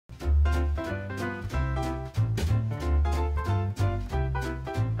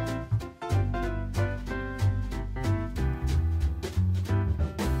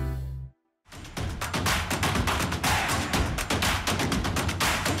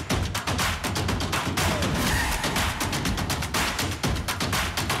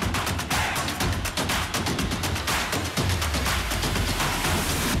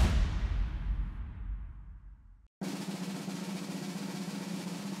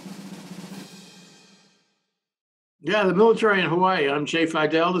Yeah, the military in Hawaii. I'm Jay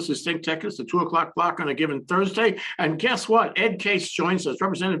Fidell. This is ThinkTech. It's the 2 o'clock block on a given Thursday. And guess what? Ed Case joins us.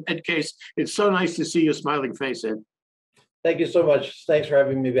 Representative Ed Case, it's so nice to see your smiling face, Ed. Thank you so much. Thanks for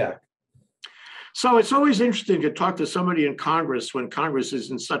having me back. So it's always interesting to talk to somebody in Congress when Congress is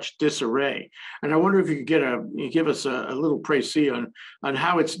in such disarray. And I wonder if you could give us a little précis on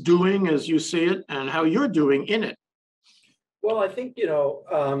how it's doing as you see it and how you're doing in it. Well, I think, there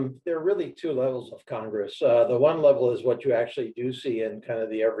are really two levels of Congress. The one level is what you actually do see in kind of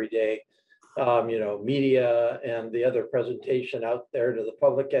the everyday, media and the other presentation out there to the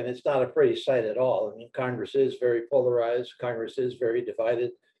public. And it's not a pretty sight at all. I mean, Congress is very polarized. Congress is very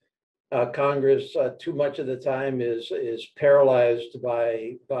divided. Congress, too much of the time, is paralyzed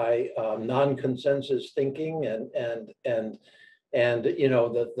by non-consensus thinking and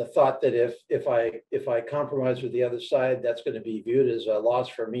the thought that if I compromise with the other side, that's going to be viewed as a loss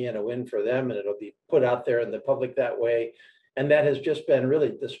for me and a win for them, and it'll be put out there in the public that way. And that has just been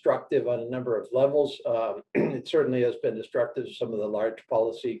really destructive on a number of levels. It certainly has been destructive to some of the large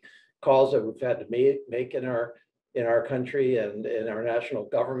policy calls that we've had to make in our country and in our national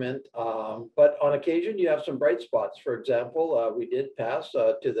government. But on occasion, you have some bright spots. For example, we did pass,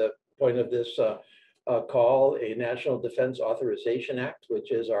 to the point of this call, a National Defense Authorization Act,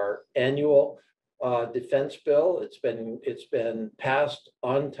 which is our annual defense bill. It's been passed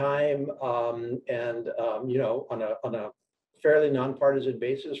on time and on a fairly nonpartisan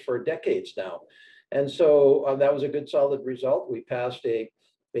basis for decades now. And so that was a good solid result. We passed a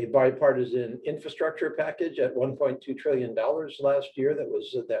bipartisan infrastructure package at $1.2 trillion last year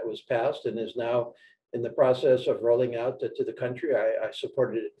that was passed and is now in the process of rolling out to the country. I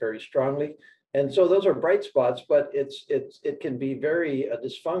supported it very strongly. And so those are bright spots, but it can be very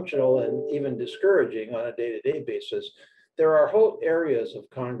dysfunctional and even discouraging on a day-to-day basis. There are whole areas of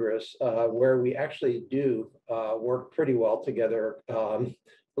Congress where we actually do work pretty well together, a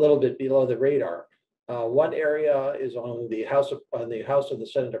little bit below the radar. One area is on the House and the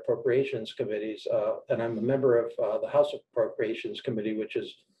Senate Appropriations Committees, and I'm a member of the House Appropriations Committee, which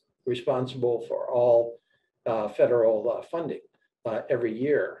is responsible for all federal funding every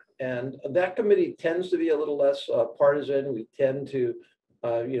year. And that committee tends to be a little less partisan. We tend to,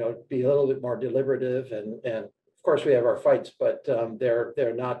 be a little bit more deliberative, and of course we have our fights, but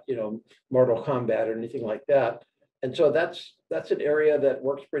they're not, Mortal Kombat or anything like that. And so that's an area that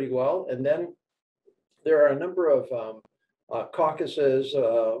works pretty well. And then there are a number of caucuses,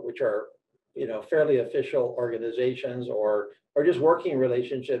 which are, fairly official organizations or just working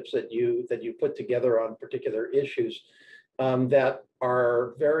relationships that you put together on particular issues that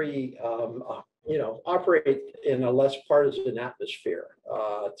are very, operate in a less partisan atmosphere.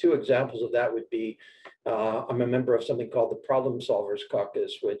 Two examples of that would be, I'm a member of something called the Problem Solvers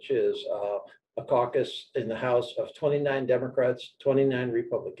Caucus, which is a caucus in the House of 29 Democrats, 29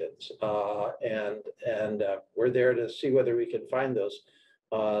 Republicans. And we're there to see whether we can find those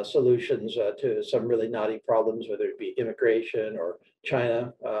solutions to some really knotty problems, whether it be immigration or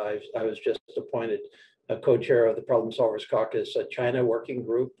China. I was just appointed a co-chair of the Problem Solvers Caucus, a China working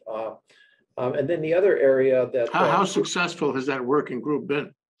group. And then the other area that— How successful has that working group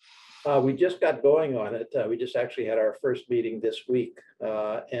been? We just got going on it. We just actually had our first meeting this week,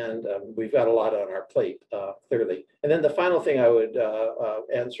 and we've got a lot on our plate, clearly. And then the final thing I would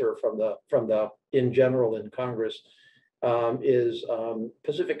answer from the in general in Congress is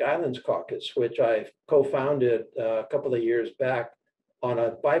Pacific Islands Caucus, which I co-founded a couple of years back on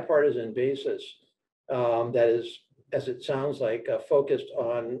a bipartisan basis. That is, as it sounds like, focused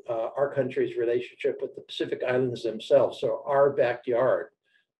on our country's relationship with the Pacific Islands themselves. So our backyard.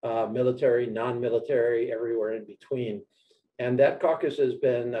 Military, non-military, everywhere in between. And that caucus has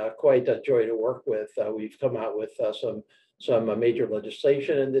been quite a joy to work with. We've come out with some major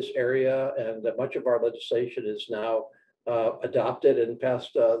legislation in this area, and much of our legislation is now adopted and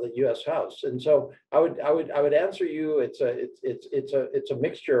passed the U.S. House. And so I would answer you. It's a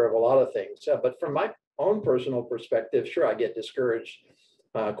mixture of a lot of things. But from my own personal perspective, sure, I get discouraged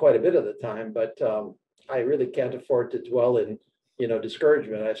quite a bit of the time, but I really can't afford to dwell in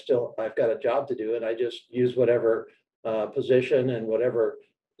discouragement. I've got a job to do, and I just use whatever position and whatever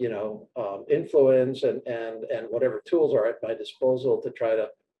influence and whatever tools are at my disposal to try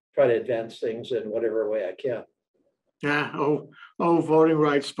to advance things in whatever way I can. Yeah. Voting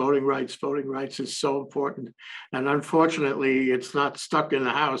rights is so important, and unfortunately, it's not stuck in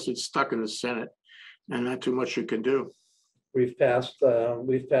the House; it's stuck in the Senate, and not too much you can do. We've passed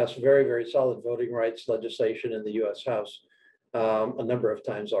very, very solid voting rights legislation in the U.S. House a number of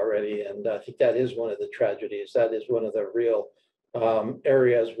times already. And I think that is one of the tragedies. That is one of the real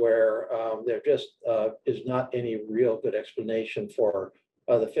areas where there just is not any real good explanation for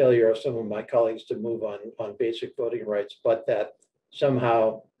the failure of some of my colleagues to move on basic voting rights, but that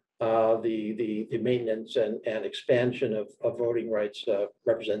somehow the maintenance and expansion of voting rights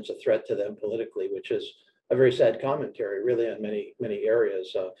represents a threat to them politically, which is a very sad commentary, really, on many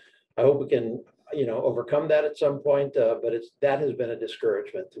areas. I hope we can, overcome that at some point, but that has been a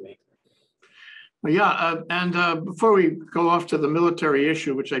discouragement to me. Well, yeah, and before we go off to the military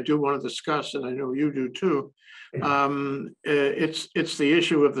issue, which I do want to discuss, and I know you do too, it's the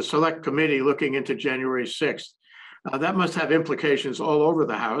issue of the Select Committee looking into January 6th. That must have implications all over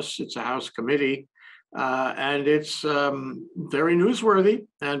the House. It's a House committee, and it's very newsworthy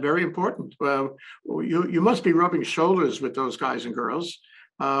and very important. You must be rubbing shoulders with those guys and girls.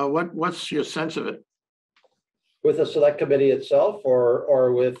 What's your sense of it? With the Select Committee itself,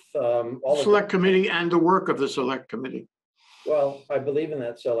 or with all Select Committee and the work of the Select Committee? Well, I believe in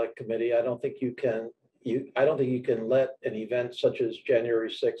that Select Committee. I don't think you can. I don't think you can let an event such as January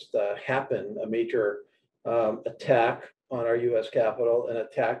 6th happen, a major attack on our U.S. Capitol, an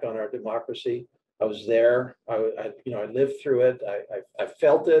attack on our democracy. I was there. I lived through it. I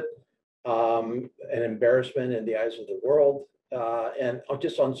felt it, an embarrassment in the eyes of the world, and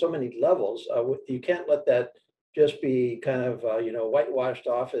just on so many levels. You can't let that just be kind of whitewashed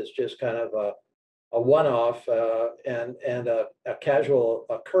off as just kind of a one-off and a casual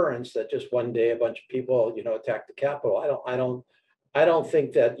occurrence that just one day a bunch of people attacked the Capitol. I don't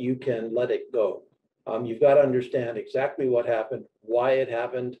think that you can let it go. You've got to understand exactly what happened, why it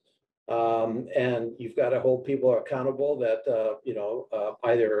happened, and you've got to hold people accountable that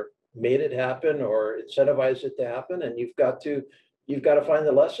either made it happen or incentivized it to happen, and you've got to find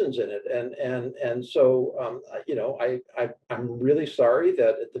the lessons in it. And so I'm really sorry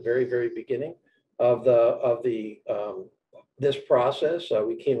that at the very beginning of this process,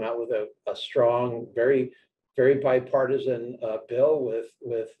 we came out with a strong, very bipartisan bill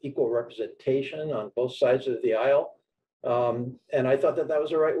with equal representation on both sides of the aisle. And I thought that was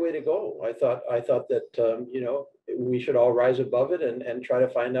the right way to go. I thought that we should all rise above it and try to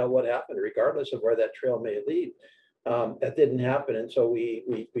find out what happened, regardless of where that trail may lead. That didn't happen, and so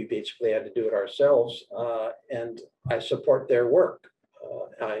we basically had to do it ourselves. And I support their work.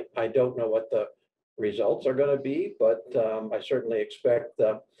 I don't know what the results are going to be, but I certainly expect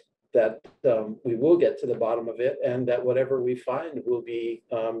that we will get to the bottom of it, and that whatever we find will be,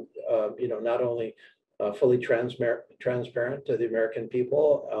 not only fully transparent to the American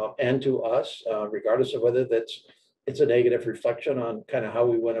people and to us, regardless of whether it's a negative reflection on kind of how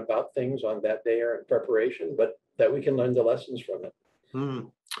we went about things on that day or in preparation, but that we can learn the lessons from it.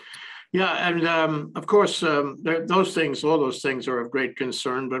 Yeah, and of course, all those things are of great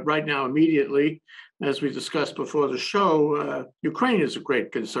concern. But right now, immediately, as we discussed before the show, Ukraine is a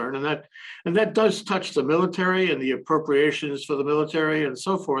great concern, and that does touch the military and the appropriations for the military and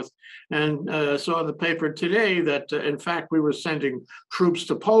so forth. And saw in the paper today that, in fact, we were sending troops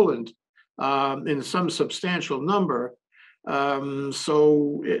to Poland in some substantial number.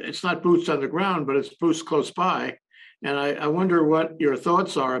 So it's not boots on the ground, but it's boots close by. And I wonder what your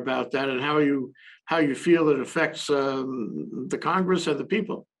thoughts are about that, and how you feel it affects the Congress and the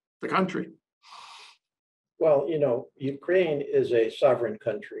people, the country. Well, Ukraine is a sovereign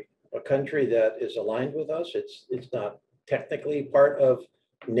country, a country that is aligned with us. It's not technically part of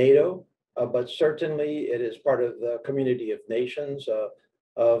NATO, but certainly it is part of the community of nations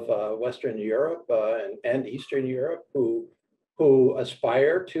of Western Europe and Eastern Europe who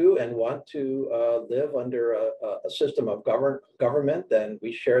aspire to and want to live under a system of government. Then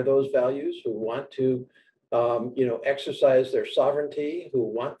we share those values, who want to exercise their sovereignty, who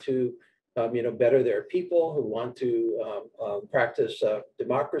want to better their people, who want to practice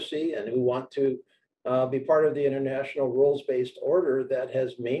democracy, and who want to be part of the international rules-based order that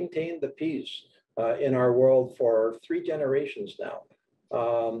has maintained the peace in our world for 3 generations now.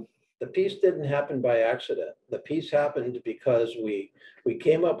 The peace didn't happen by accident. The peace happened because we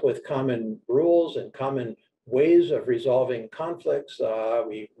came up with common rules and common ways of resolving conflicts.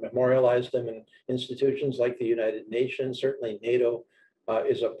 We memorialized them in institutions like the United Nations. Certainly NATO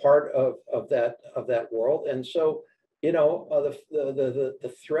is a part of that world. And so,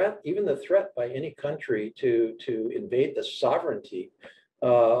 the threat, even the threat by any country to invade the sovereignty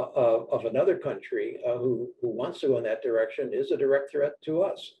of another country who wants to go in that direction, is a direct threat to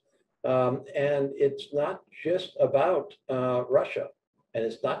us. And it's not just about Russia, and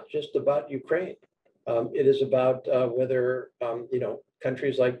it's not just about Ukraine. It is about whether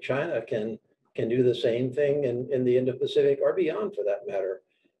countries like China can do the same thing in the Indo-Pacific or beyond, for that matter.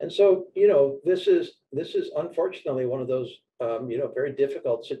 And so this is unfortunately one of those very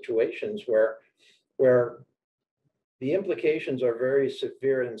difficult situations where the implications are very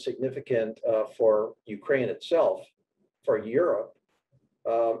severe and significant for Ukraine itself, for Europe,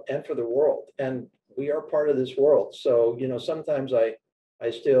 and for the world. And we are part of this world. So, sometimes I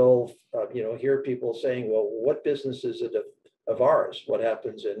still, hear people saying, well, what business is it of ours? What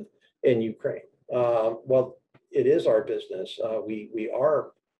happens in Ukraine? Well, it is our business. We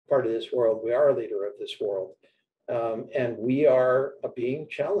are part of this world. We are a leader of this world. And we are being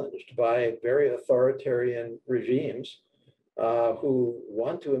challenged by very authoritarian regimes who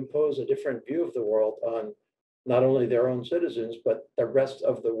want to impose a different view of the world on not only their own citizens, but the rest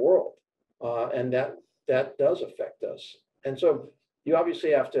of the world. And that does affect us. And so you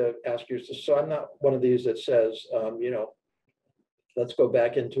obviously have to ask yourself, so I'm not one of these that says, let's go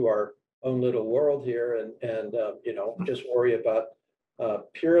back into our own little world here and just worry about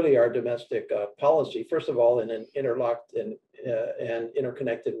purely our domestic policy. First of all, in an interlocked and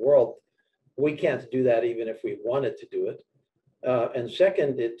interconnected world, we can't do that even if we wanted to do it. And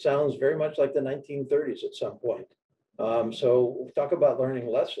second, it sounds very much like the 1930s at some point. So talk about learning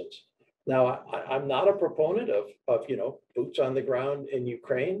lessons. Now, I'm not a proponent of boots on the ground in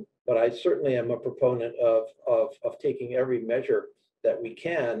Ukraine, but I certainly am a proponent of taking every measure that we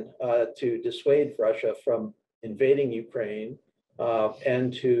can to dissuade Russia from invading Ukraine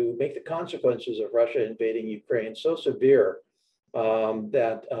and to make the consequences of Russia invading Ukraine so severe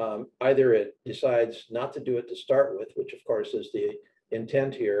that either it decides not to do it to start with, which of course is the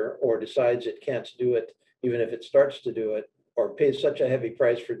intent here, or decides it can't do it even if it starts to do it, or pays such a heavy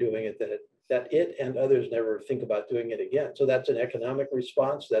price for doing it that it and others never think about doing it again. So that's an economic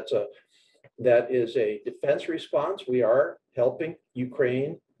response. That is a defense response. We are helping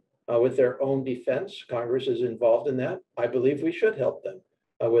Ukraine with their own defense. Congress is involved in that. I believe we should help them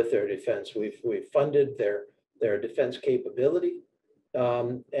with their defense. We've funded their defense capability,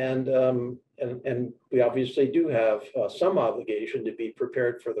 and we obviously do have some obligation to be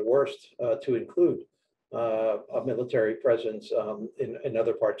prepared for the worst, to include a military presence in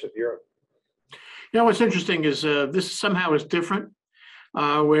other parts of Europe. What's interesting is this somehow is different,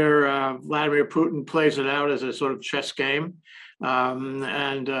 where Vladimir Putin plays it out as a sort of chess game,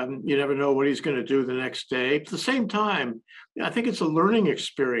 and you never know what he's going to do the next day. At the same time, I think it's a learning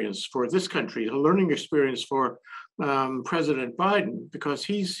experience for this country, a learning experience for President Biden, because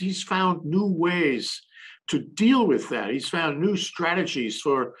he's found new ways to deal with that. He's found new strategies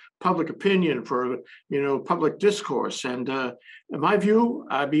for public opinion, for public discourse. And in my view,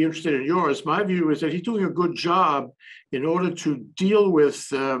 I'd be interested in yours. My view is that he's doing a good job in order to deal with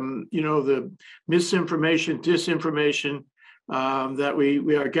the misinformation, disinformation that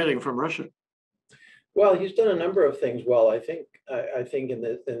we are getting from Russia. Well, he's done a number of things well. I think in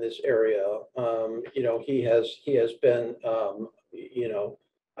this area, he has been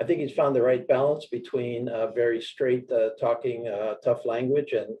I think he's found the right balance between very straight talking, tough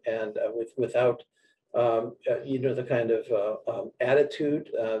language, and without the kind of attitude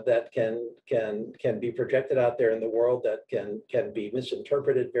that can be projected out there in the world that can be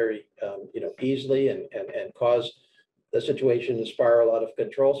misinterpreted very easily and cause the situation to spiral out of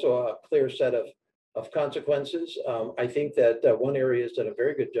control. So a clear set of consequences. I think that one area has done a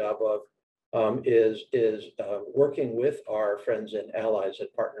very good job of is working with our friends and allies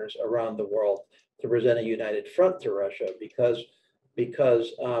and partners around the world to present a united front to Russia, because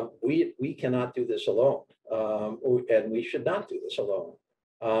we cannot do this alone, and we should not do this alone.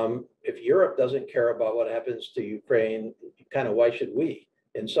 If Europe doesn't care about what happens to Ukraine, kind of why should we?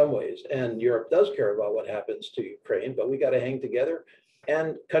 In some ways, and Europe does care about what happens to Ukraine, but we got to hang together.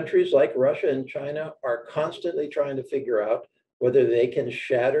 And countries like Russia and China are constantly trying to figure out whether they can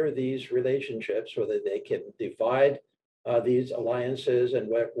shatter these relationships, whether they can divide these alliances, and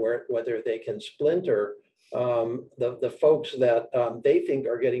whether they can splinter the folks that they think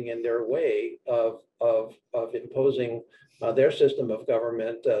are getting in their way of imposing their system of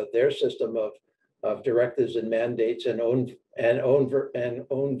government, their system of directives and mandates, and own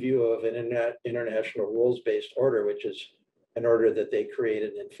view of an international rules-based order, which is an order that they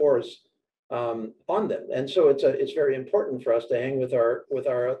created and enforce on them. And so it's very important for us to hang with our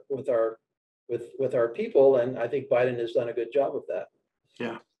people, and I think Biden has done a good job of that.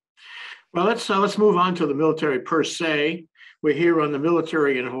 Yeah. Well, let's move on to the military per se. We're here on the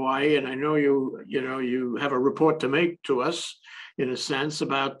military in Hawaii, and I know you have a report to make to us, in a sense,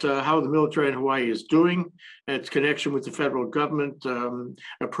 about how the military in Hawaii is doing, its connection with the federal government,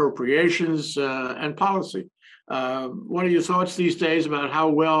 appropriations, and policy. What are your thoughts these days about how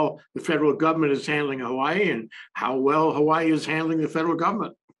well the federal government is handling Hawaii, and how well Hawaii is handling the federal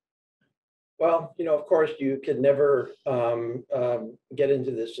government? Well, of course, you can never get into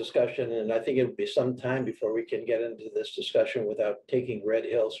this discussion, and I think it'll be some time before we can get into this discussion without taking Red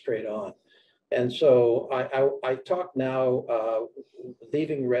Hill straight on. And so I talk now,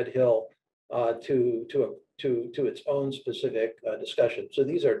 leaving Red Hill to its own specific discussion. So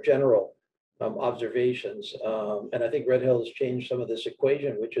these are general observations, and I think Red Hill has changed some of this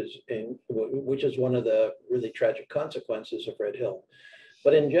equation, which is one of the really tragic consequences of Red Hill.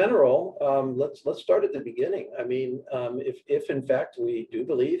 But in general, let's start at the beginning. I mean, if in fact we do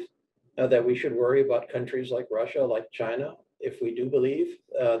believe that we should worry about countries like Russia, like China, if we do believe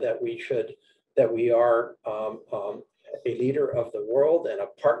that we are a leader of the world and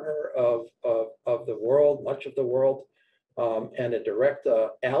a partner of the world, much of the world, and a direct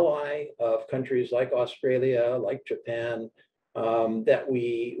ally of countries like Australia, like Japan, that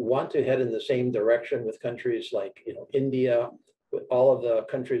we want to head in the same direction with countries like India, with all of the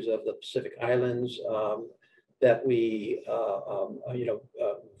countries of the Pacific Islands, that we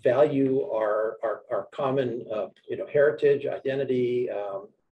value our common heritage, identity,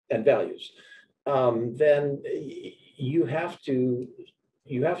 and values, then you have to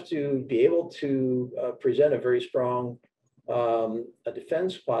be able to present a very strong a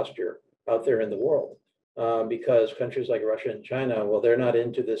defense posture out there in the world. Because countries like Russia and China, well, they're not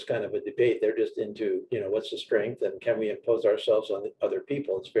into this kind of a debate. They're just into, what's the strength and can we impose ourselves on the other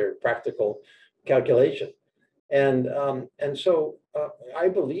people? It's very practical calculation. And so I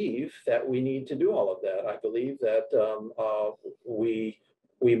believe that we need to do all of that. I believe that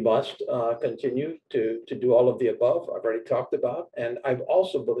we must continue to do all of the above I've already talked about. And I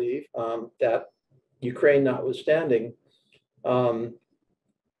also believe that Ukraine notwithstanding,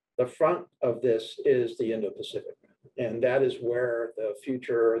 the front of this is the Indo-Pacific. And that is where the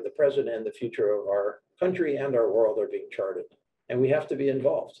future, the present and the future of our country and our world are being charted. And we have to be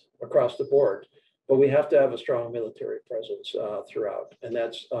involved across the board, but we have to have a strong military presence throughout. And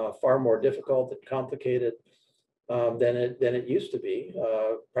that's far more difficult and complicated than it used to be,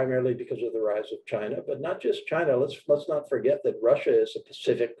 primarily because of the rise of China, but not just China. Let's not forget that Russia is a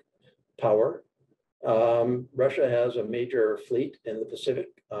Pacific power. Russia has a major fleet in the Pacific.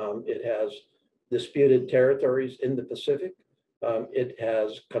 It has disputed territories in the Pacific. It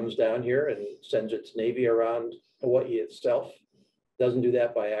comes down here and sends its navy around Hawaii itself. Doesn't do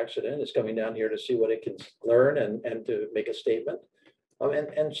that by accident. It's coming down here to see what it can learn and to make a statement. And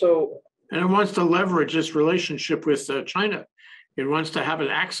it wants to leverage this relationship with China. It wants to have an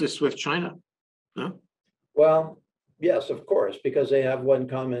axis with China. No? Well, yes, of course, because they have one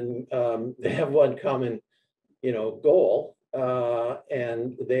common goal,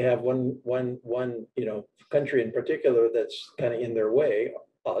 and they have one country in particular that's kind of in their way,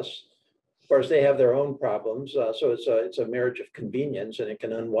 us. Of course, they have their own problems, so it's a marriage of convenience, and it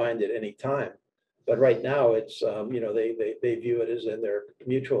can unwind at any time. But right now, it's they view it as in their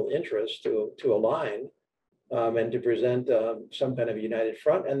mutual interest to align. And to present some kind of united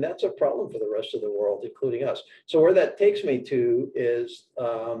front. And that's a problem for the rest of the world, including us. So where that takes me to is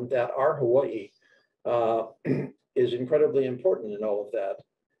that our Hawaii is incredibly important in all of that.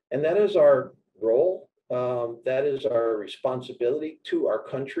 And that is our role. That is our responsibility to our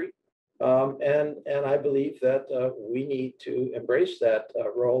country. And I believe that we need to embrace that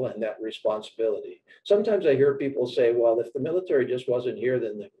role and that responsibility. Sometimes I hear people say, well, if the military just wasn't here,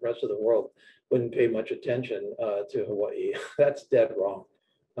 then the rest of the world wouldn't pay much attention to Hawaii. That's dead wrong.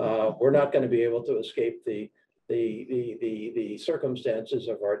 We're not going to be able to escape the circumstances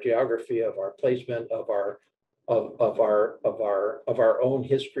of our geography, of our placement, of our own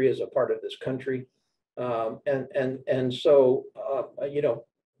history as a part of this country, and so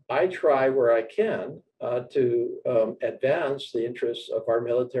I try where I can to advance the interests of our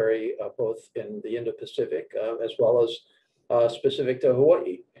military, both in the Indo-Pacific as well as specific to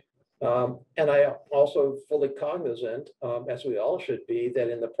Hawaii. And I am also fully cognizant, as we all should be, that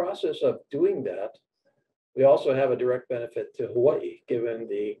in the process of doing that, we also have a direct benefit to Hawaii, given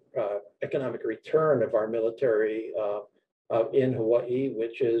the economic return of our military in Hawaii,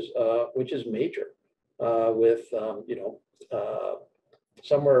 which is major, with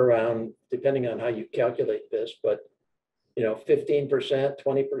somewhere around, depending on how you calculate this, but 15%,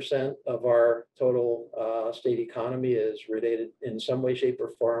 20% of our total state economy is related in some way, shape, or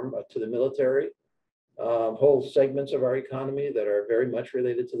form to the military. Whole segments of our economy that are very much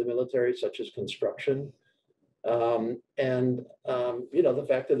related to the military, such as construction. The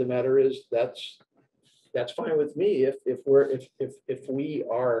fact of the matter is that's fine with me if we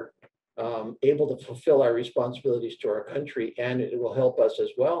are able to fulfill our responsibilities to our country, and it will help us as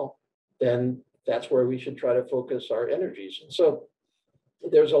well, then that's where we should try to focus our energies. And so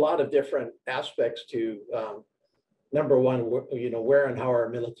there's a lot of different aspects to number one, where and how our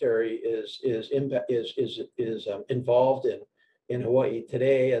military is involved in Hawaii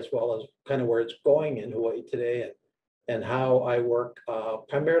today, as well as kind of where it's going in Hawaii today, and how I work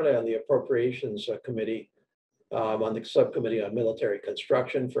primarily on the appropriations committee, on the subcommittee on military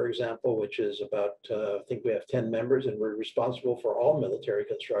construction, for example, which is about, I think we have 10 members, and we're responsible for all military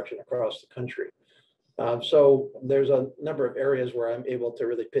construction across the country. So there's a number of areas where I'm able to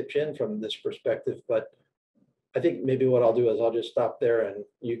really pitch in from this perspective, but I think maybe what I'll do is I'll just stop there, and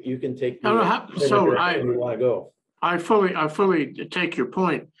you can take me where you want to go. I fully take your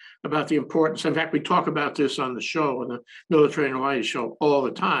point about the importance. In fact, we talk about this on the show, on the Military in Hawaii show, all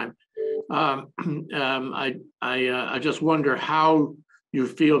the time. I just wonder how you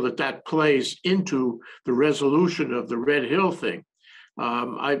feel that plays into the resolution of the Red Hill thing.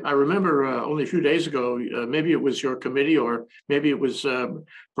 I remember only a few days ago, maybe it was your committee or maybe it was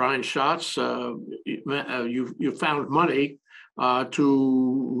Brian Schatz, you found money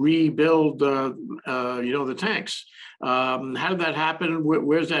to rebuild the tanks. How did that happen?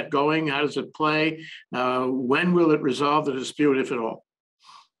 Where's that going? How does it play? When will it resolve the dispute, if at all?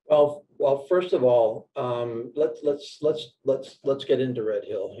 Well, first of all, let's get into Red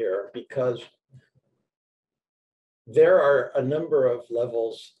Hill here, because there are a number of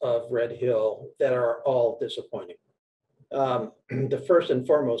levels of Red Hill that are all disappointing. The first and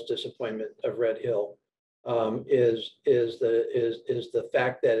foremost disappointment of Red Hill is the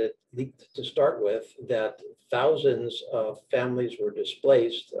fact that it leaked to start with, that thousands of families were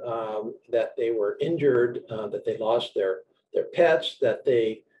displaced, that they were injured, that they lost their pets, that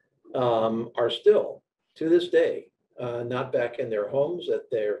they are still to this day not back in their homes, that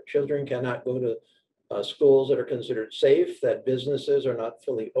their children cannot go to schools that are considered safe, that businesses are not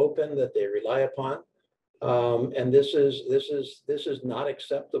fully open, that they rely upon, and this is not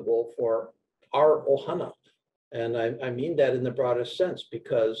acceptable for our ohana. And I mean that in the broadest sense,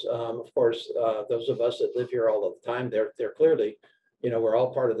 because of course those of us that live here all the time, they're clearly, we're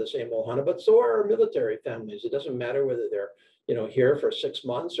all part of the same ohana, but so are our military families. It doesn't matter whether they're here for 6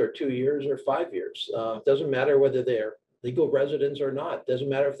 months or 2 years or 5 years. It doesn't matter whether they're legal residents or not. It doesn't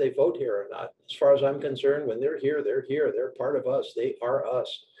matter if they vote here or not. As far as I'm concerned, when they're here, they're here. They're part of us. They are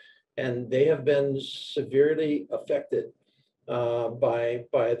us. And they have been severely affected by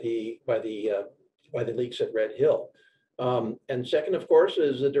the leaks at Red Hill. And second, of course,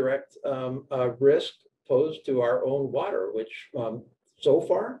 is the direct risk posed to our own water, which so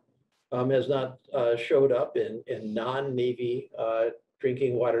far has not showed up in non-Navy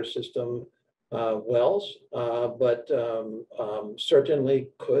drinking water system wells, but certainly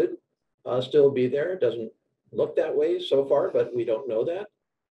could still be there. It doesn't look that way so far, but we don't know that.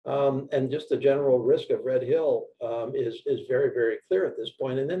 And just the general risk of Red Hill is very, very clear at this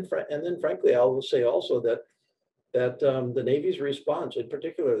point. And then frankly, I will say also that the Navy's response, in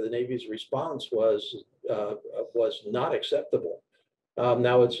particular, the Navy's response was not acceptable.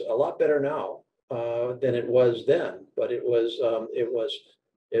 Now it's a lot better now than it was then, but it was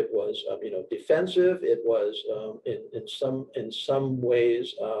defensive. It was in some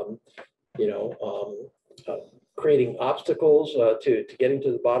ways creating obstacles to getting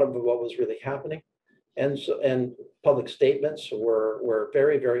to the bottom of what was really happening, and public statements were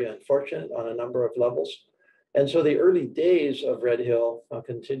very, very unfortunate on a number of levels. And so the early days of Red Hill,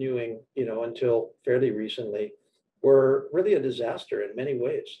 continuing until fairly recently, were really a disaster in many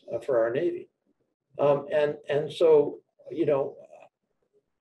ways for our Navy. And so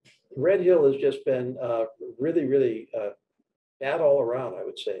Red Hill has just been really, really bad all around, I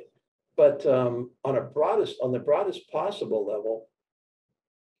would say. But on the broadest possible level,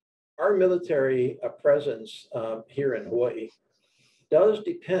 our military presence here in Hawaii does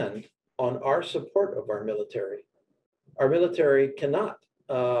depend on our support of our military. Our military cannot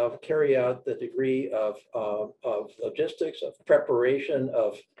carry out the degree of logistics, of preparation,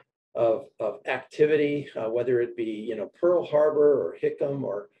 of activity, whether it be Pearl Harbor or Hickam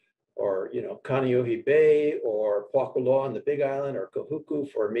or Kaneohe Bay or Pakuloa on the Big Island or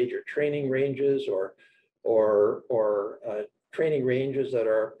Kahuku for major training ranges or training ranges that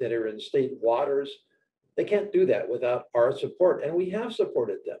are in state waters. They can't do that without our support, and we have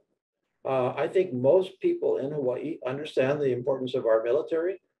supported them. I think most people in Hawaii understand the importance of our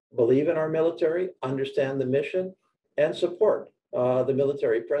military, believe in our military, understand the mission, and support the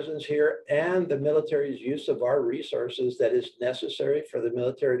military presence here and the military's use of our resources that is necessary for the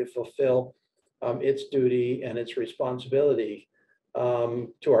military to fulfill its duty and its responsibility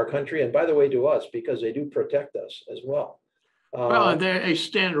to our country, and by the way, to us, because they do protect us as well. Well, and they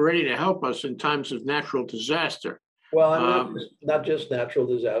stand ready to help us in times of natural disaster. Well, and not just natural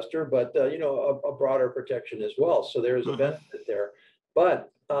disaster, but you know, a broader protection as well. So there is a benefit there.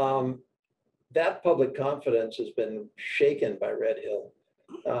 But that public confidence has been shaken by Red Hill.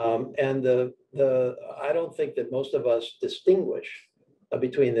 And I don't think that most of us distinguish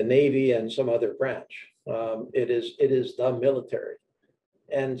between the Navy and some other branch. It is the military.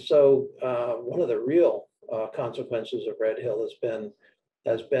 And so one of the real consequences of Red Hill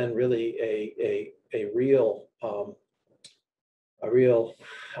has been really a real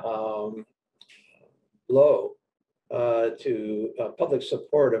blow to public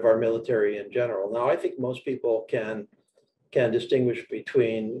support of our military in general. Now, I think most people can distinguish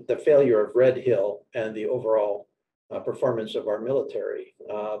between the failure of Red Hill and the overall performance of our military.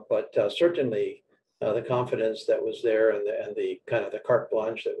 But certainly the confidence that was there and the kind of the carte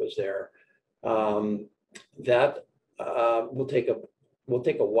blanche that was there, that will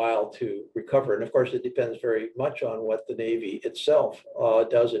take a while to recover. And of course, it depends very much on what the Navy itself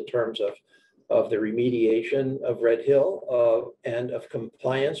does in terms of the remediation of Red Hill and of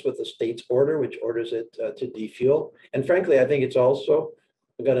compliance with the state's order, which orders it to defuel. And frankly, I think it's also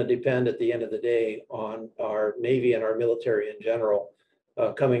going to depend at the end of the day on our Navy and our military in general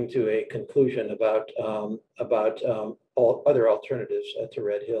coming to a conclusion about all other alternatives to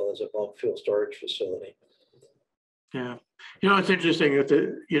Red Hill as a bulk fuel storage facility. Yeah, you know, it's interesting that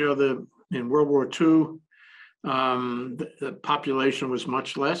in World War II, the population was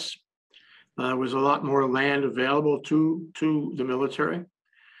much less. There was a lot more land available to the military,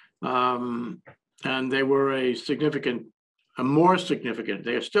 and they were more significant.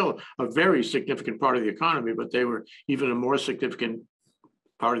 They are still a very significant part of the economy, but they were even a more significant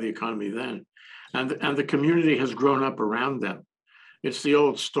part of the economy then, and the community has grown up around them. It's the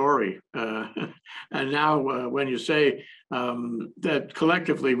old story, and now when you say that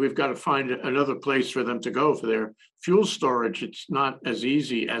collectively we've got to find another place for them to go for their fuel storage, it's not as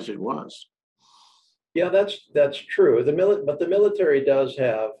easy as it was. Yeah, that's true. But the military does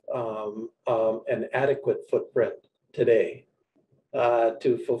have an adequate footprint today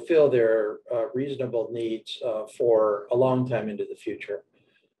to fulfill their reasonable needs for a long time into the future.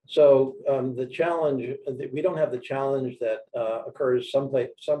 So the challenge, we don't have the challenge that occurs some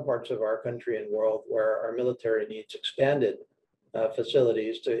parts of our country and world where our military needs expanded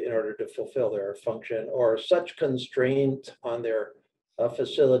facilities in order to fulfill their function, or such constraint on their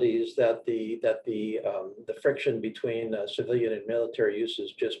facilities that the friction between civilian and military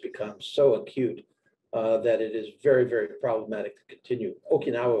uses just becomes so acute that it is very, very problematic to continue.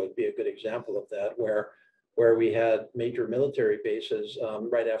 Okinawa would be a good example of that, where we had major military bases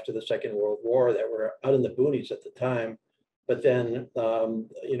right after the Second World War that were out in the boonies at the time. But then,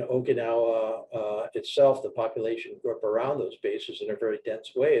 Okinawa itself, the population grew up around those bases in a very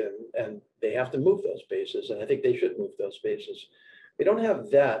dense way, and they have to move those bases. And I think they should move those bases. We don't have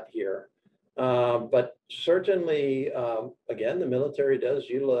that here. But certainly, again, the military does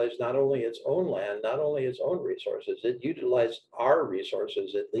utilize not only its own land, not only its own resources, it utilizes our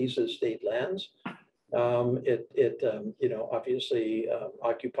resources. It leases state lands. It obviously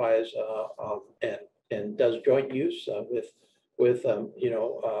occupies and does joint use with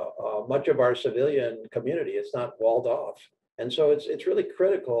much of our civilian community. It's not walled off, and so it's really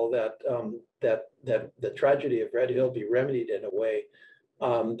critical that the tragedy of Red Hill be remedied in a way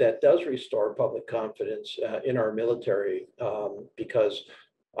that does restore public confidence in our military, because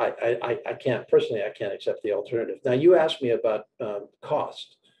I can't accept the alternative. Now, you asked me about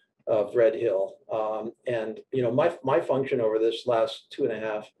cost of Red Hill. And my function over this last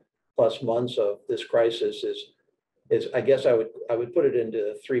 2.5+ months of this crisis is I guess I would put it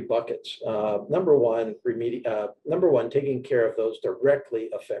into 3 buckets. Number one, taking care of those directly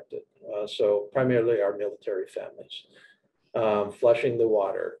affected. So primarily our military families, flushing the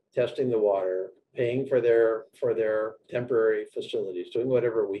water, testing the water, paying for their temporary facilities, doing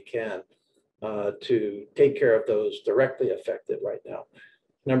whatever we can to take care of those directly affected right now.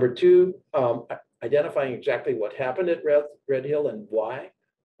 Number 2, identifying exactly what happened at Red Hill and why,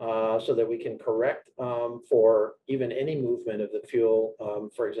 so that we can correct for even any movement of the fuel,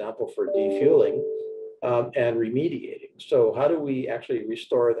 for example, for defueling and remediating. So how do we actually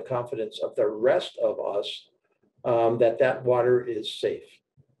restore the confidence of the rest of us that water is safe,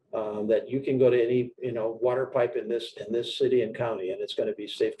 that you can go to any water pipe in this city and county and it's going to be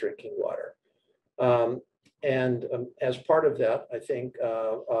safe drinking water. And as part of that, I think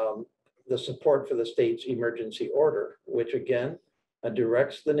the support for the state's emergency order, which again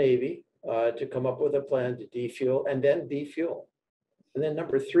directs the Navy to come up with a plan to defuel and then defuel. And then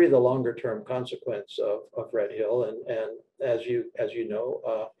number 3, the longer term consequence of Red Hill. And as you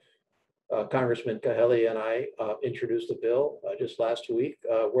know, Congressman Kahele and I introduced a bill just last week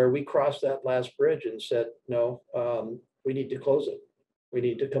where we crossed that last bridge and said, no, we need to close it. We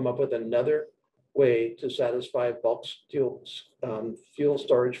need to come up with another way to satisfy bulk fuel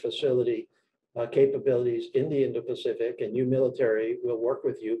storage facility capabilities in the Indo-Pacific, and you military will work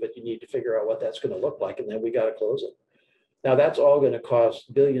with you, but you need to figure out what that's going to look like, and then we got to close it. Now, that's all going to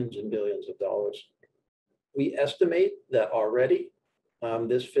cost billions and billions of dollars. We estimate that already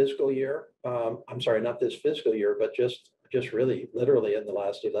this fiscal year, I'm sorry, not this fiscal year, but just really literally in the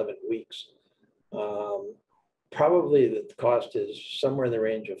last 11 weeks, probably the cost is somewhere in the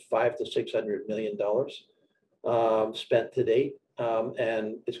range of $500 to $600 million spent to date.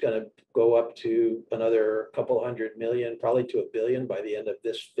 And it's going to go up to another couple hundred million, probably to $1 billion by the end of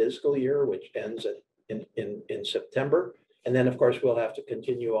this fiscal year, which ends in September. And then, of course, we'll have to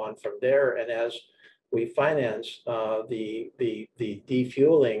continue on from there. And as we finance the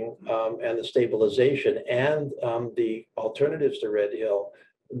defueling and the stabilization and the alternatives to Red Hill,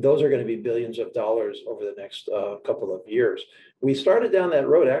 those are going to be billions of dollars over the next couple of years. We started down that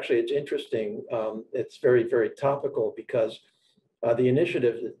road. Actually, it's interesting. It's very, very topical because the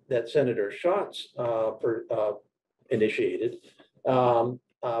initiative that Senator Schatz initiated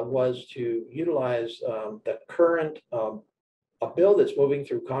was to utilize the current a bill that's moving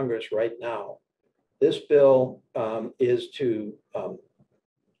through Congress right now. This bill is to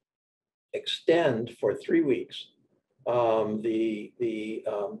extend for 3 weeks the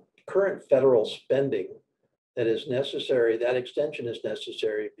current federal spending that is necessary. That extension is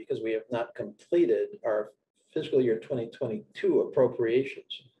necessary because we have not completed our fiscal year 2022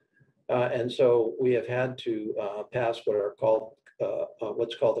 appropriations. And so we have had to pass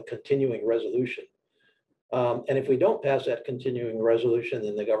what's called a continuing resolution. And if we don't pass that continuing resolution,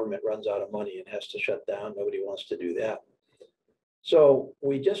 then the government runs out of money and has to shut down. Nobody wants to do that. So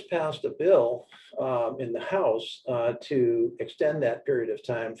we just passed a bill in the House to extend that period of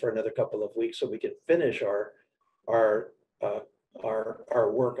time for another couple of weeks so we can finish our work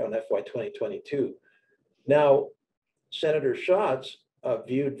on FY 2022. Now, Senator Schatz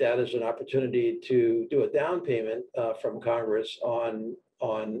viewed that as an opportunity to do a down payment from Congress on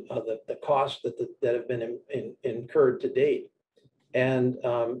the costs that have been incurred to date. And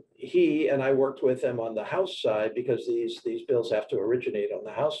he and I worked with him on the House side because these bills have to originate on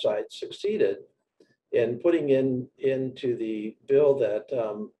the House side, succeeded in putting into the bill that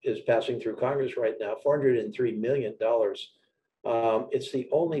is passing through Congress right now, $403 million. It's the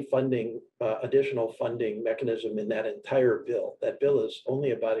only additional funding mechanism in that entire bill. That bill is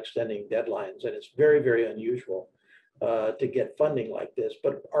only about extending deadlines, and it's very, very unusual to get funding like this.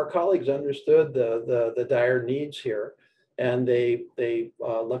 But our colleagues understood the dire needs here, and they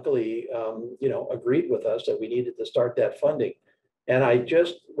luckily agreed with us that we needed to start that funding. And I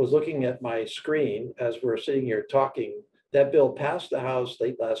just was looking at my screen as we're sitting here talking. That bill passed the House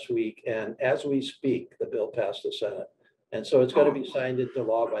late last week, and as we speak, the bill passed the Senate. And so it's going to be signed into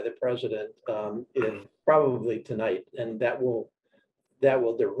law by the president probably tonight, and that will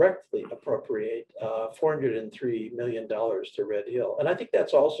directly appropriate $403 million to Red Hill. And I think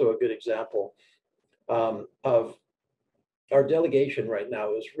that's also a good example of our delegation right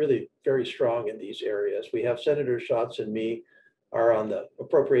now is really very strong in these areas. We have Senator Schatz and me are on the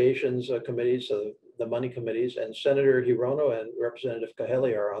appropriations committees, so the money committees, and Senator Hirono and Representative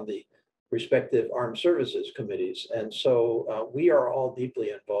Kahele are on the respective armed services committees. And so we are all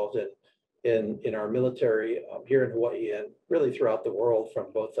deeply involved in our military here in Hawaii and really throughout the world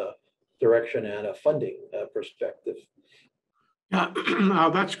from both a direction and a funding perspective. Yeah,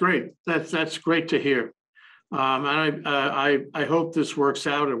 oh, that's great. That's great to hear. And I hope this works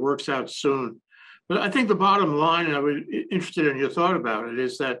out. It works out soon. But I think the bottom line, and I was interested in your thought about it,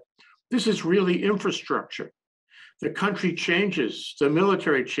 is that this is really infrastructure. The country changes, the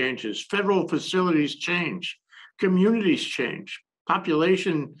military changes, federal facilities change, communities change,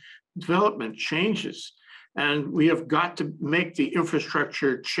 population development changes, and we have got to make the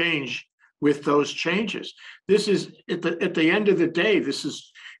infrastructure change with those changes. This is at the end of the day, this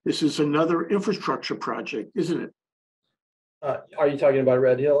is another infrastructure project, isn't it? Are you talking about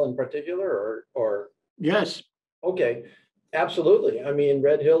Red Hill in particular, or? Yes. Okay, absolutely. I mean,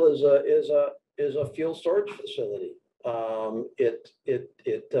 Red Hill is a fuel storage facility. It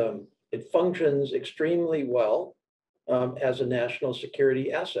functions extremely well as a national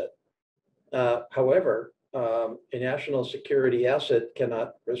security asset. However, a national security asset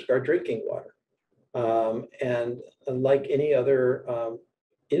cannot risk our drinking water. And unlike any other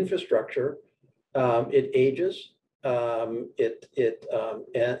infrastructure, it ages. It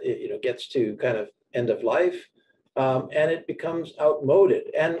gets to kind of end of life, and it becomes outmoded.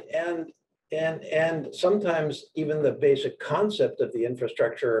 And and sometimes even the basic concept of the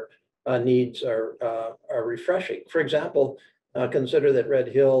infrastructure needs are refreshing. For example, consider that Red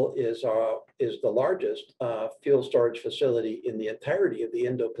Hill is the largest fuel storage facility in the entirety of the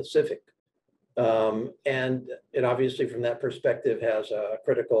Indo-Pacific. And it obviously, from that perspective, has a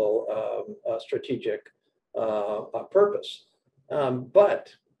critical strategic purpose.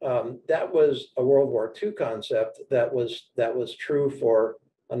 But that was a World War II concept that was true for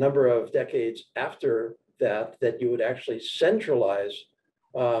a number of decades after that. That you would actually centralize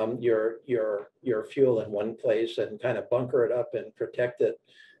your fuel in one place and kind of bunker it up and protect it,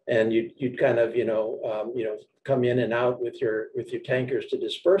 and you'd kind of come in and out with your tankers to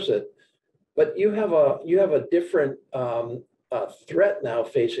disperse it. But you have a different threat now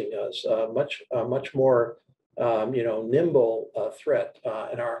facing us, much more nimble threat,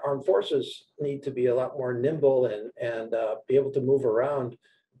 and our armed forces need to be a lot more nimble and be able to move around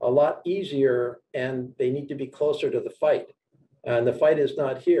a lot easier, and they need to be closer to the fight. And the fight is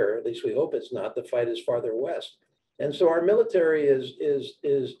not here, at least we hope it's not. The fight is farther west. And so our military and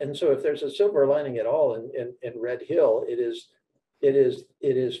so if there's a silver lining at all in Red Hill, it is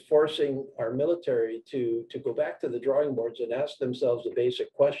forcing our military to go back to the drawing boards and ask themselves the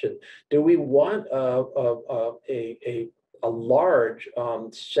basic question: do we want a large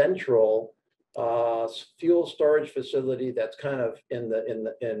central fuel storage facility that's kind of in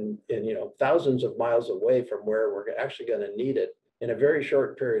thousands of miles away from where we're actually going to need it in a very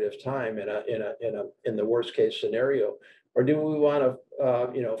short period of time in the worst case scenario? Or do we want to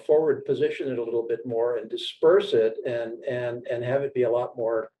forward position it a little bit more and disperse it and have it be a lot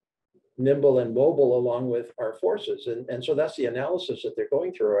more nimble and mobile along with our forces? And so that's the analysis that they're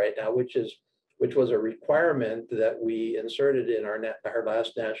going through right now, which was a requirement that we inserted in our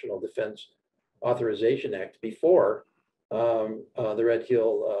last National Defense Authorization Act before the Red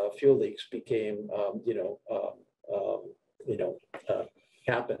Hill fuel leaks became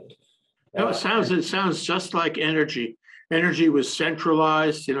happened. No, it sounds just like energy. Energy was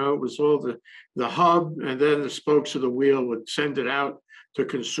centralized, it was all the hub, and then the spokes of the wheel would send it out to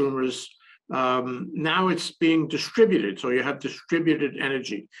consumers. Now it's being distributed, so you have distributed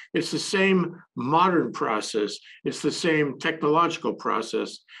energy. It's the same modern process. It's the same technological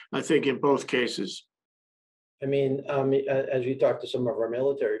process, I think, in both cases. I mean, as you talk to some of our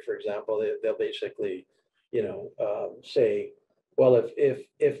military, for example, they'll basically, say, well, if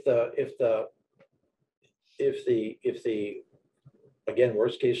the again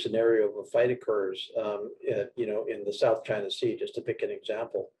worst case scenario of a fight occurs, in the South China Sea, just to pick an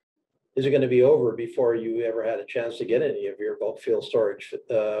example, is it going to be over before you ever had a chance to get any of your bulk fuel storage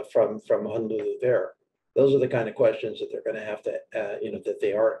from Honolulu there? Those are the kind of questions that they're going to have to, that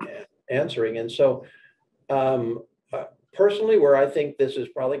they are answering. And so, personally, where I think this is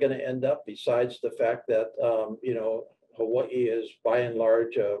probably going to end up, besides the fact that Hawaii is by and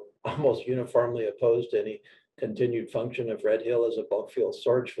large almost uniformly opposed to any continued function of Red Hill as a bulk fuel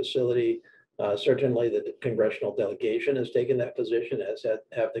storage facility. Certainly, the congressional delegation has taken that position, as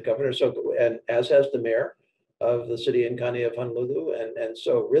have the governor, and as has the mayor of the city and county of Honolulu. And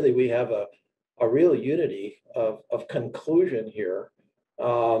so, really, we have a real unity of conclusion here,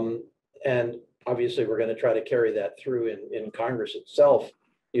 and obviously, we're going to try to carry that through in Congress itself,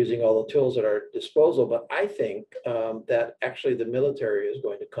 using all the tools at our disposal. But I think that actually the military is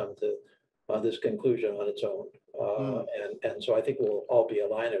going to come to this conclusion on its own. And so I think we'll all be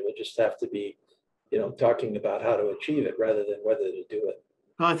aligned, and we'll just have to be, talking about how to achieve it rather than whether to do it.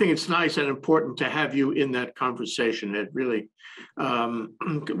 Well, I think it's nice and important to have you in that conversation. It really,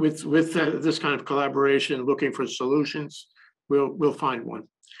 with this kind of collaboration, looking for solutions, we'll find one.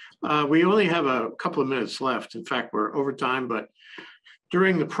 We only have a couple of minutes left. In fact, we're over time, but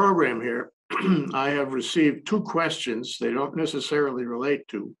during the program here, I have received 2 questions. They don't necessarily relate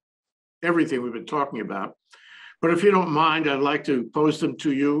to everything we've been talking about, but if you don't mind, I'd like to pose them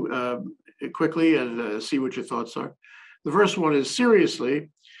to you quickly and see what your thoughts are. The first one is,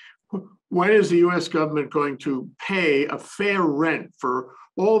 seriously, when is the US government going to pay a fair rent for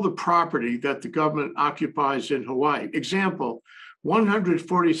all the property that the government occupies in Hawaii? Example,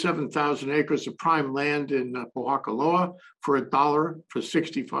 147,000 acres of prime land in Pohakuloa for $1 for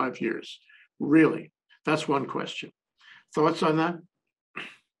 65 years. Really? That's one question. Thoughts on that?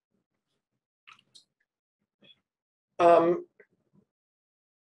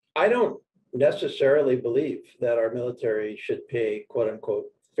 I don't necessarily believe that our military should pay "quote unquote"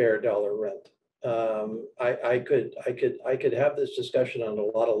 fair dollar rent. I could have this discussion on a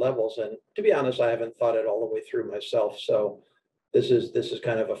lot of levels, and to be honest, I haven't thought it all the way through myself. So this is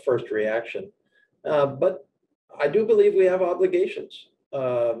kind of a first reaction, but I do believe we have obligations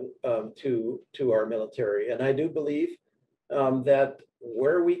to our military. And I do believe that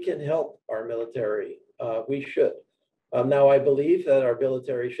where we can help our military, we should. Now, I believe that our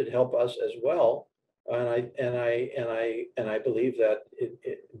military should help us as well, and I believe that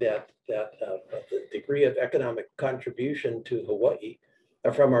the degree of economic contribution to Hawaii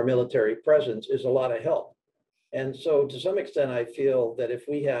from our military presence is a lot of help. And so, to some extent, I feel that if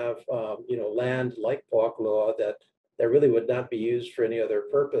we have land like Paakaloa that really would not be used for any other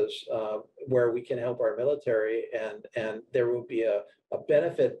purpose, where we can help our military, and there will be a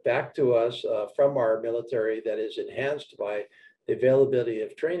benefit back to us from our military that is enhanced by the availability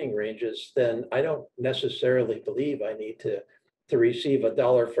of training ranges, then I don't necessarily believe I need to receive a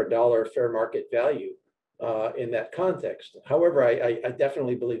dollar for dollar fair market value in that context. However, I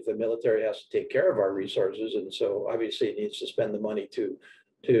definitely believe the military has to take care of our resources, and so obviously it needs to spend the money to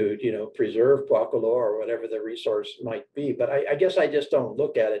preserve Paakaloa or whatever the resource might be. But I guess I just don't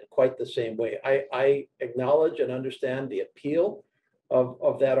look at it quite the same way. I acknowledge and understand the appeal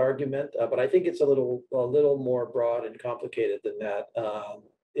of that argument, but I think it's a little more broad and complicated than that.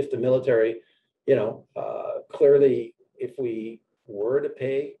 If the military, clearly, if we were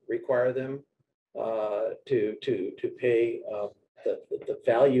to require them to pay the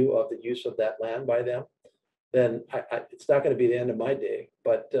value of the use of that land by them, then it's not going to be the end of my day.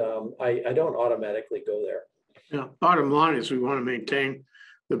 But I don't automatically go there. Yeah. Bottom line is we want to maintain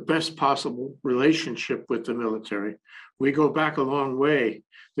the best possible relationship with the military. We go back a long way.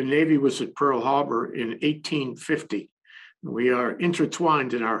 The Navy was at Pearl Harbor in 1850. We are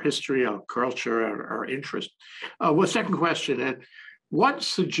intertwined in our history, our culture, our interest. Second question, and what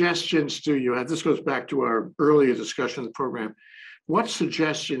suggestions do you have? This goes back to our earlier discussion of the program. What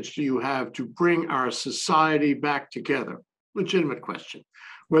suggestions do you have to bring our society back together? Legitimate question.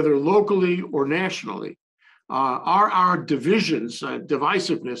 Whether locally or nationally, are our divisions,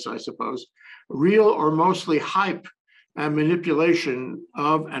 divisiveness, I suppose, real or mostly hype and manipulation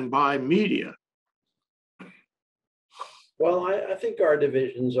of and by media? Well, I think our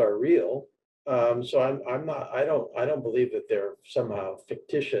divisions are real. So I don't believe that they're somehow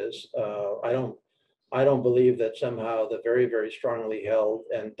fictitious. I don't believe that somehow the very, very strongly held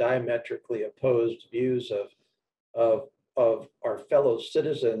and diametrically opposed views of our fellow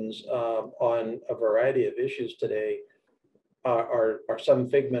citizens on a variety of issues today are some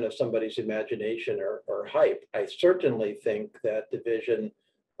figment of somebody's imagination or hype. I certainly think that division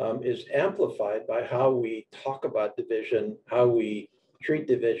is amplified by how we talk about division, how we treat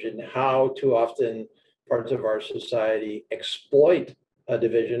division, how too often parts of our society exploit a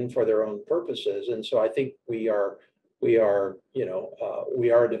division for their own purposes. And so I think we are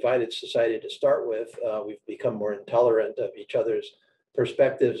a divided society to start with. We've become more intolerant of each other's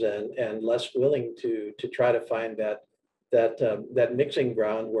perspectives and less willing to try to find that mixing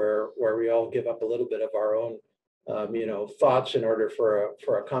ground where we all give up a little bit of our own thoughts in order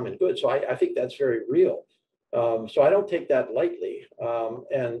for a common good. So I think that's very real. So I don't take that lightly,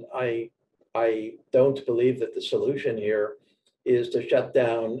 and I don't believe that the solution here is to shut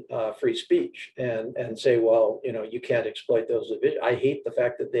down free speech and say, well, you can't exploit those divisions. I hate the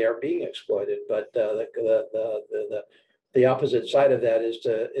fact that they are being exploited, but the opposite side of that is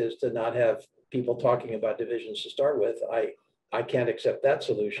to not have people talking about divisions to start with. I can't accept that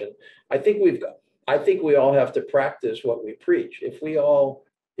solution. I think we all have to practice what we preach. If we all,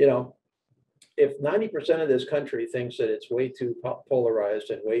 if 90% of this country thinks that it's way too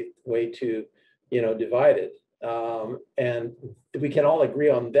polarized and way too, divided, and we can all agree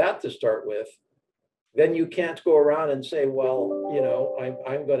on that to start with, then you can't go around and say, well,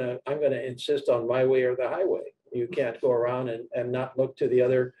 I'm gonna insist on my way or the highway. You can't go around and not look to the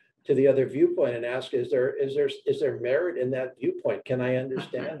other viewpoint and ask, is there merit in that viewpoint? Can I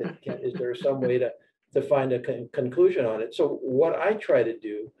understand it? Is there some way to find a conclusion on it? So what I try to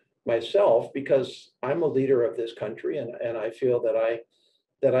do myself, because I'm a leader of this country and I feel that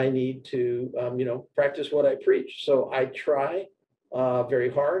I need to practice what I preach. So I try very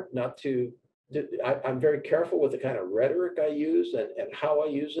hard not to. I'm very careful with the kind of rhetoric I use and how I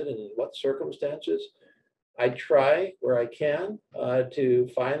use it and in what circumstances. I try where I can to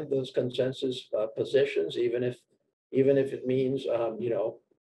find those consensus positions, even if it means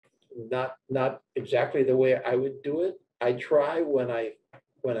not exactly the way I would do it. I try when I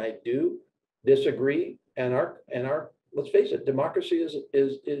do disagree, and our let's face it, democracy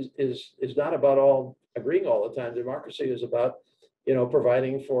is not about all agreeing all the time. Democracy is about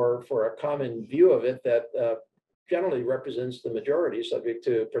providing for a common view of it that generally represents the majority, subject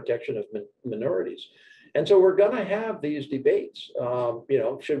to protection of minorities. And so we're going to have these debates.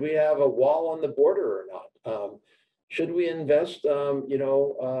 Should we have a wall on the border or not? should we invest,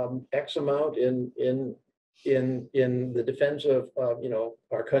 X amount in the defense of,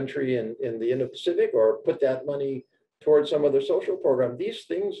 our country and in the Indo-Pacific, or put that money towards some other social program? These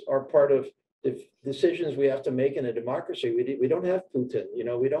things are part of the decisions we have to make in a democracy. We don't have Putin,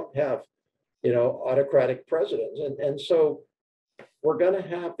 we don't have, autocratic presidents. And so we're going to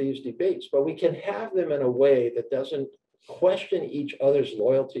have these debates, but we can have them in a way that doesn't question each other's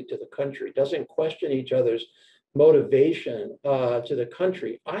loyalty to the country, doesn't question each other's motivation to the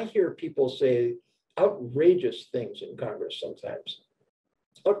country. I hear people say outrageous things in Congress sometimes.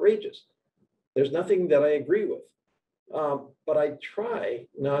 Outrageous. There's nothing that I agree with. But I try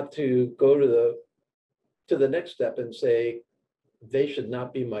not to go to the next step and say they should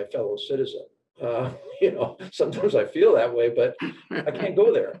not be my fellow citizen. Sometimes I feel that way, but I can't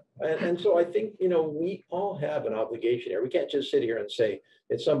go there. And so I think, we all have an obligation here. We can't just sit here and say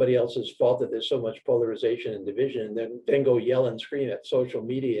it's somebody else's fault that there's so much polarization and division, and then go yell and scream at social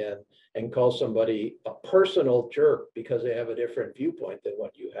media and call somebody a personal jerk because they have a different viewpoint than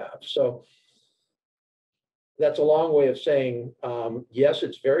what you have. So that's a long way of saying, yes,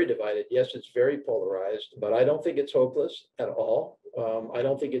 it's very divided. Yes, it's very polarized, but I don't think it's hopeless at all. I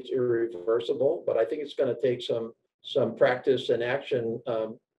don't think it's irreversible, but I think it's going to take some practice and action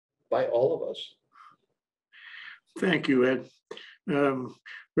by all of us. Thank you, Ed.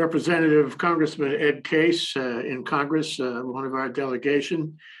 Representative Congressman Ed Case in Congress, one of our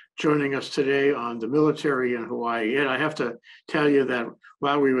delegation, joining us today on the military in Hawaii. Ed, I have to tell you that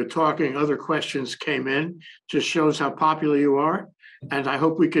while we were talking, other questions came in. Just shows how popular you are. And I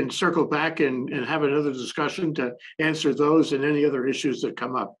hope we can circle back and have another discussion to answer those and any other issues that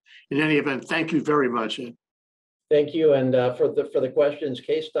come up. In any event, thank you very much, Ed. Thank you. And for the questions,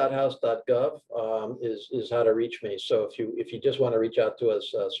 case.house.gov is how to reach me. So if you just want to reach out to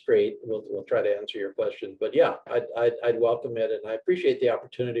us straight, we'll try to answer your question. But yeah, I'd welcome it, and I appreciate the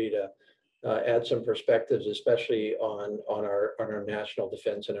opportunity to add some perspectives, especially on our national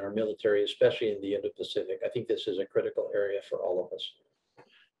defense and our military, especially in the Indo-Pacific. I think this is a critical area for all of us.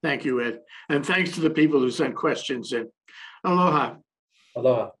 Thank you, Ed, and thanks to the people who sent questions in. Aloha.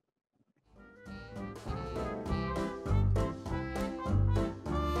 Aloha.